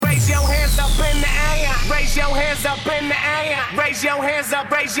hands up in the air. Raise your hands up,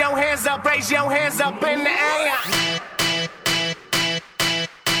 raise your hands up, raise your hands up in the air.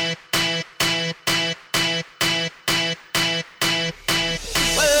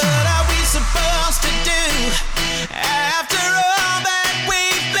 What are we supposed to do after all that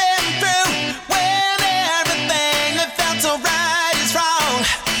we've been through? When everything that felt so right is wrong.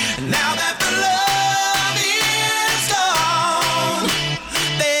 Now that the love is gone,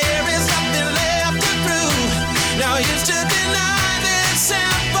 there is nothing left to prove. Now used to deny this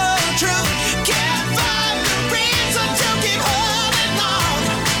simple truth. Can't find the reason to keep holding on.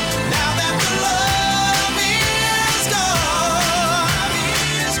 Now that the love is gone,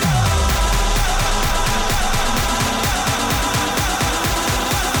 is gone.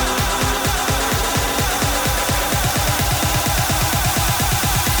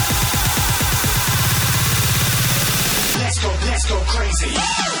 Let's go crazy.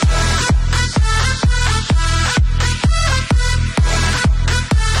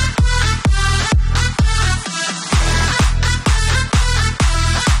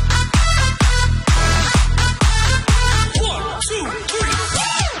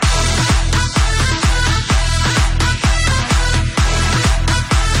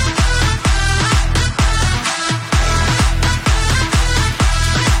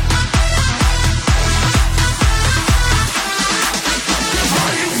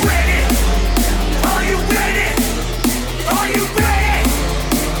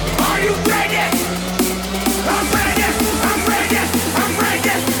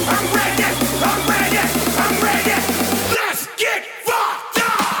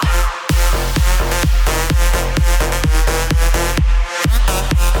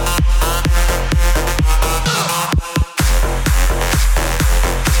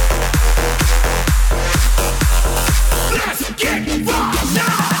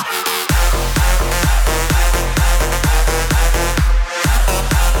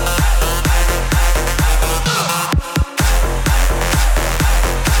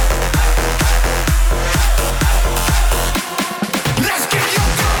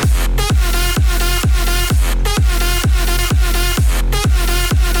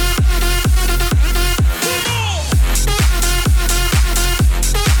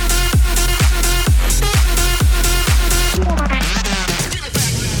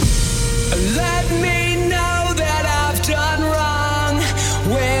 Let me know that I've done wrong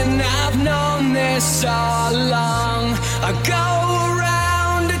when I've known this all along. I go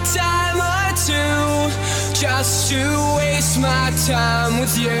around a time or two just to waste my time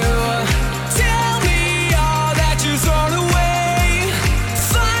with you. Tell me all that you thrown away.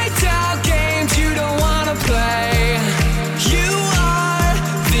 Find out games you don't wanna play. You are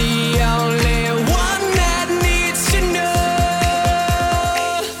the only one that needs to know.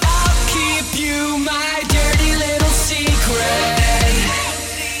 I'll keep you my dirty little secret.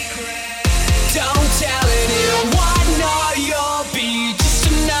 Don't tell anyone, or you'll be just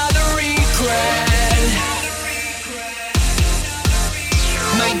another regret.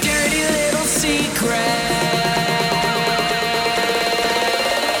 My dirty little secret.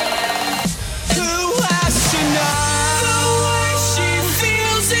 Who has to know the way she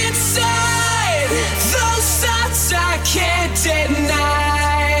feels inside? Those thoughts I can't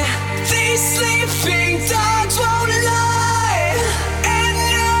deny. These sleeping dogs won't lie. And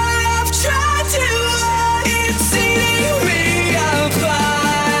I've tried to hide. It's eating me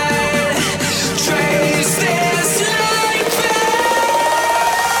apart. Trace this life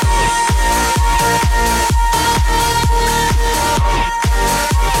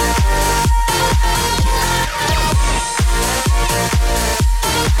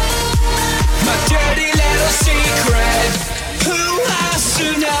my dirty little secret. Who has to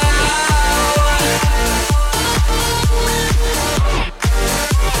know?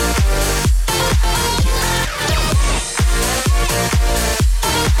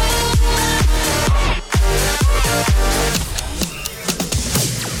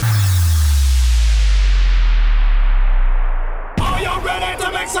 Are you ready to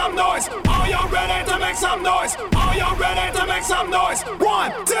make some noise? Are you ready to make some noise? Are you ready to make some noise?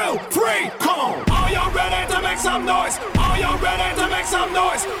 1, 2, 3, come on. Are you ready to make some noise? Are you ready to make some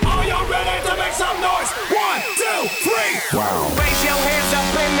noise? Are you ready to make some noise? 1, 2, 3. Wow. Raise your hands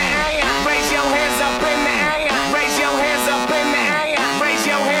up in the air. Raise your hands up in the air. Raise your hands up in the air. Raise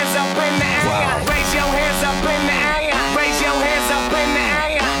your hands up in the air. Raise your hands up in the air. Raise your hands up in the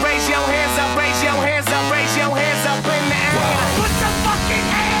air. Raise your hands up. Raise your hands up. Raise your hands up in the air. Put your fucking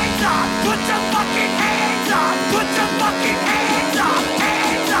hands up. Put your fucking hands up. Put your fucking hands up.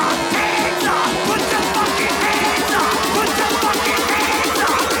 Hands up. Hands up. Put your fucking hands up. Put your fucking hands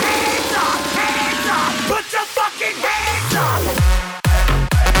up. Hands up. Hands up. Put your fucking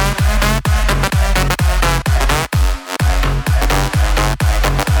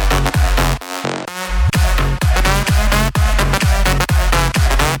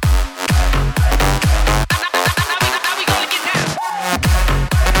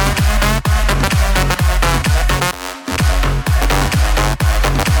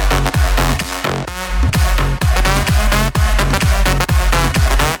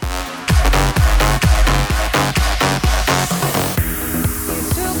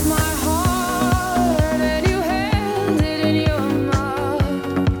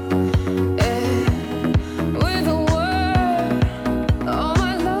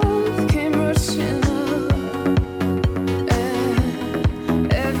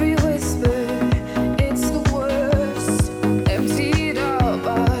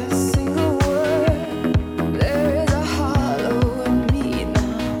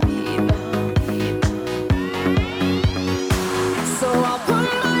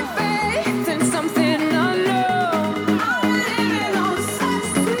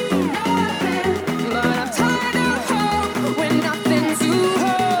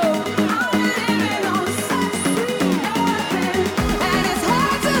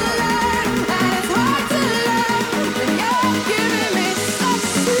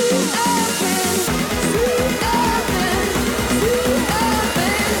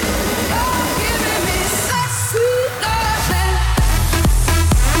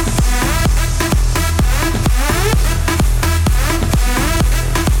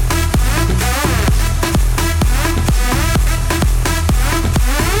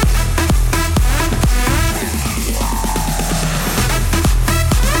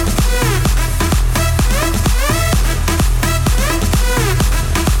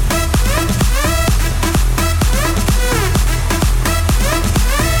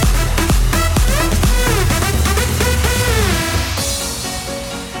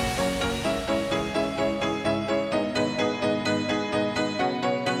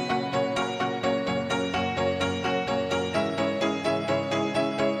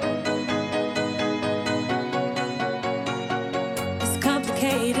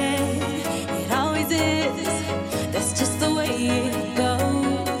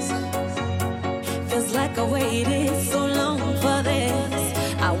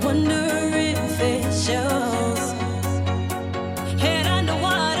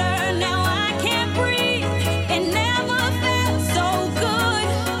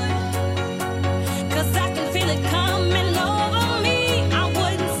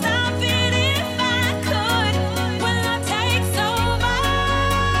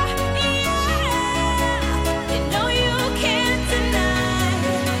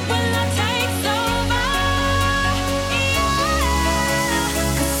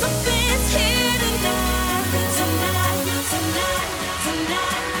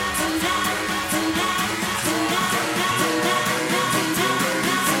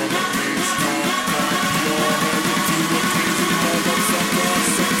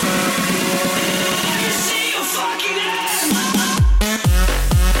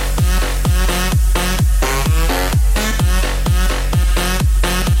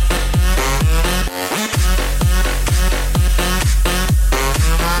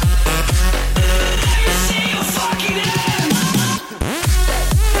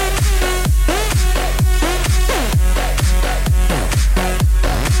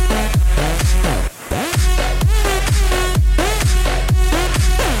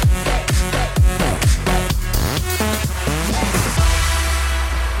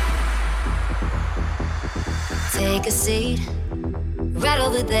Take a seat, right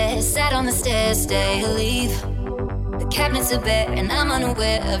over there. Sat on the stairs, stay or leave. The cabinets are bare, and I'm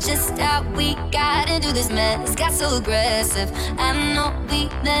unaware of just how we got into this mess. Got so aggressive. I know we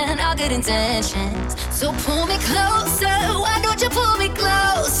meant all good intentions. So pull me closer. Why don't you pull me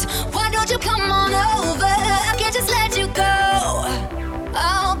close? Why don't you come on over? I can't just let you go.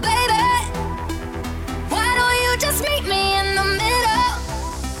 Oh, baby, why don't you just meet me in the middle?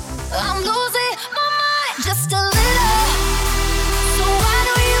 I'm losing my mind just a little. So why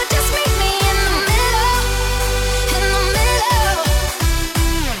don't you just meet me in the middle? In the middle,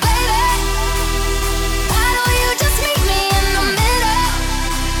 baby. Why don't you just meet me in the middle?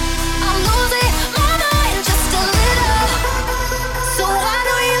 I'm losing my mind just a little. So why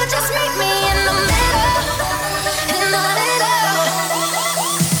don't you just meet me in the middle? In the middle.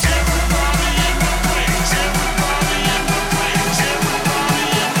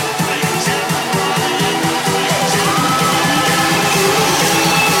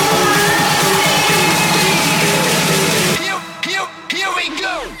 Here we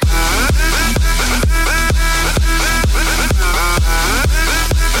go.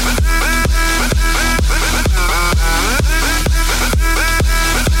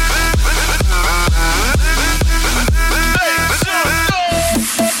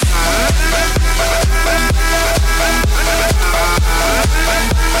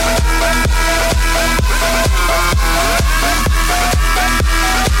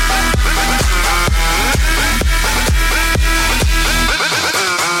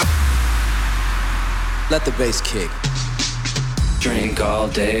 Let the bass kick. Drink all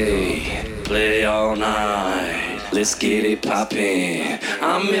day, play all night. Let's get it poppin'.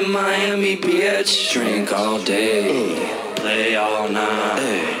 I'm in Miami, bitch. Drink all day, play all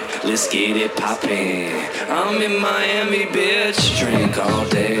night. Let's get it poppin'. I'm in Miami, bitch. Drink all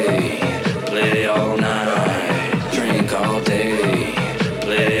day, play all night. Drink all day,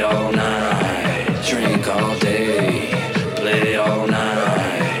 play all night. Drink all day, play all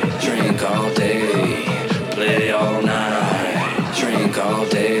night. Drink all day, play all night. Drink all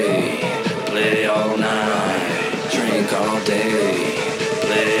day, play all night. Drink all day,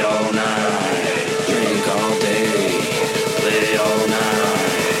 play all night. Drink all day, play all night.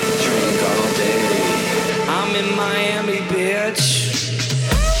 Drink all day. I'm in Miami, bitch.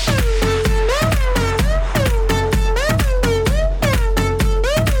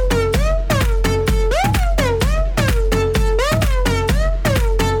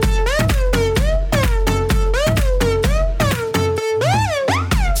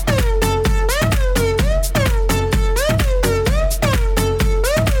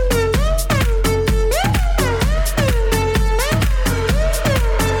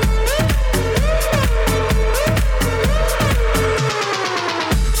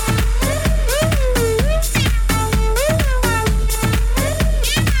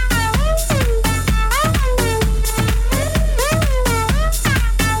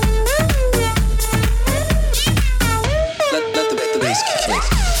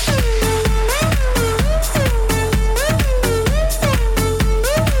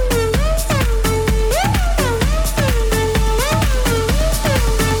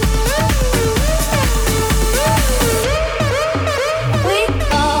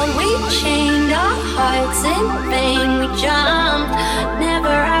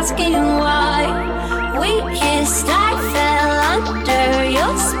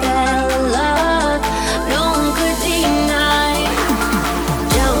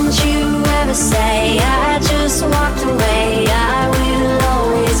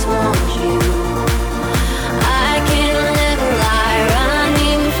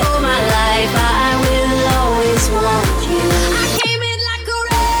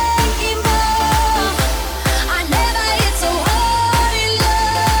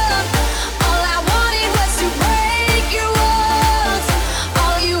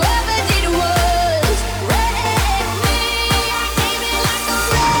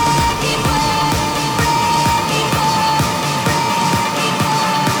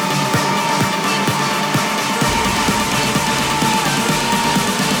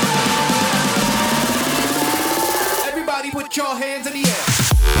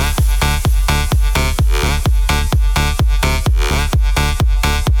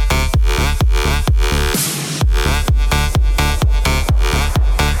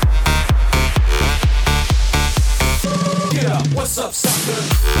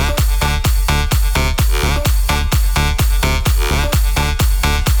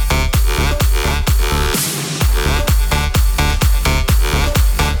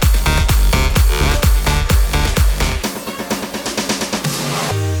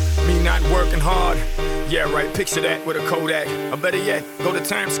 Yeah, right, picture that with a Kodak. Or better yet, go to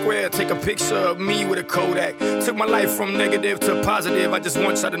Times Square, take a picture of me with a Kodak. Took my life from negative to positive, I just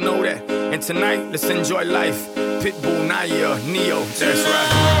want y'all to know that. And tonight, let's enjoy life. Pitbull, Naya, Neo, that's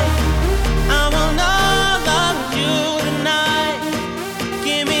right. I will not love you tonight.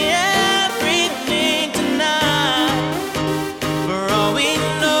 Give me everything tonight. For all we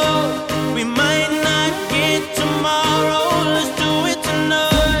know, we might not get tomorrow. Let's do it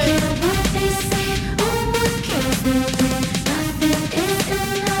tonight.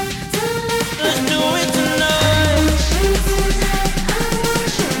 Let's do it tonight.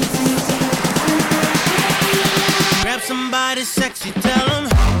 Grab somebody sexy, tell them.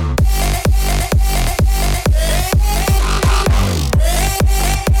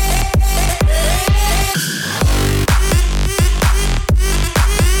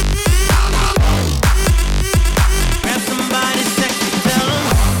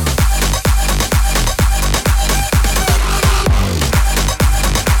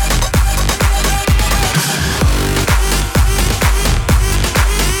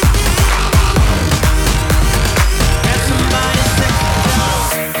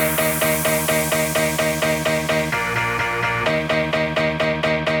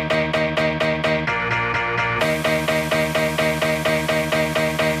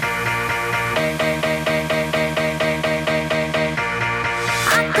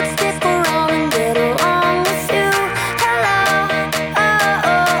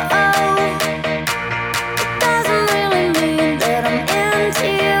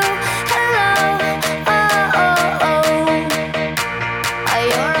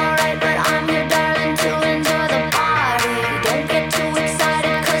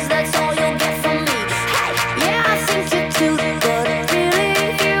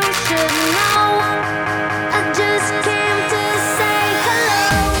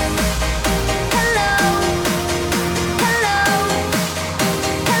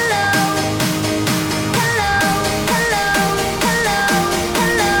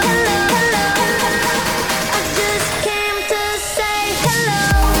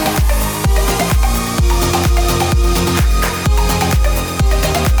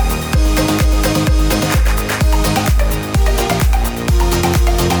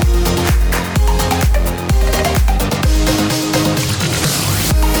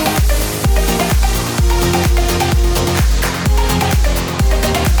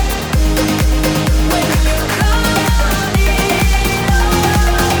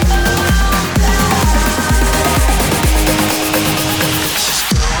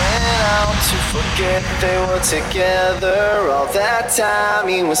 They were together all that time.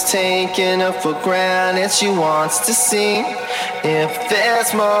 He was taking her for granted. She wants to see if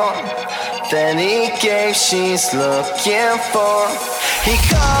there's more than he gave. She's looking for. He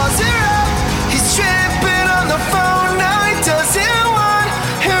calls her